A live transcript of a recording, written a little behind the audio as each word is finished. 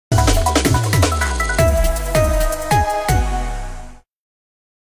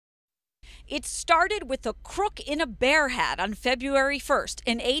It started with a crook in a bear hat on February 1st,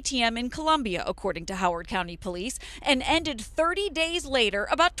 an ATM in Columbia, according to Howard County Police, and ended 30 days later,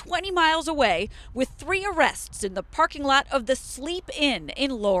 about 20 miles away, with 3 arrests in the parking lot of the Sleep Inn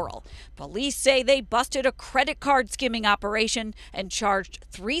in Laurel. Police say they busted a credit card skimming operation and charged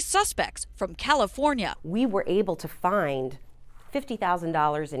 3 suspects from California. We were able to find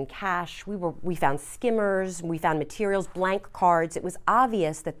 $50,000 in cash. We found skimmers, we found materials, blank cards. It was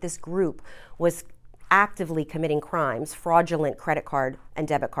obvious that this group was actively committing crimes, fraudulent credit card and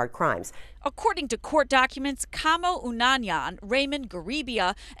debit card crimes. According to court documents, Kamo Unanyan, Raymond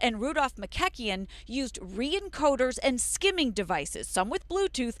Gharibia, and Rudolf Mekhakian used re-encoders and skimming devices, some with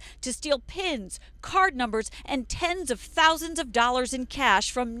Bluetooth, to steal pins, card numbers, and tens of thousands of dollars in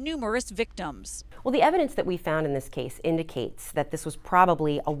cash from numerous victims. Well, the evidence that we found in this case indicates that this was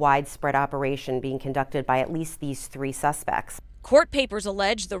probably a widespread operation being conducted by at least these 3 suspects. Court papers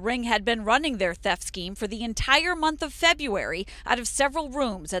allege the ring had been running their theft scheme for the entire month of February out of several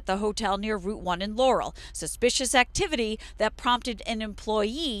rooms at the hotel near Route 1 in Laurel. Suspicious activity that prompted an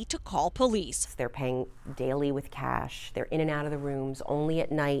employee to call police. They're paying daily with cash. They're in and out of the rooms only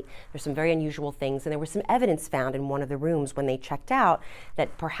at night. There's some very unusual things, and there was some evidence found in one of the rooms when they checked out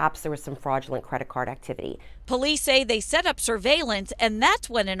that perhaps there was some fraudulent credit card activity. Police say they set up surveillance, and that's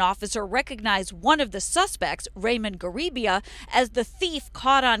when an officer recognized one of the suspects, Raymond Gharibia, as the thief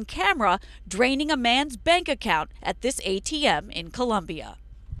caught on camera draining a man's bank account at this ATM in Columbia.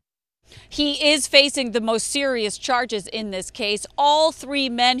 He is facing the most serious charges in this case. All 3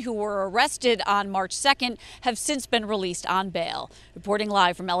 men who were arrested on March 2nd have since been released on bail. Reporting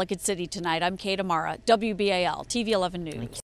live from Ellicott City tonight, I'm Kate Amara, WBAL-TV 11 News.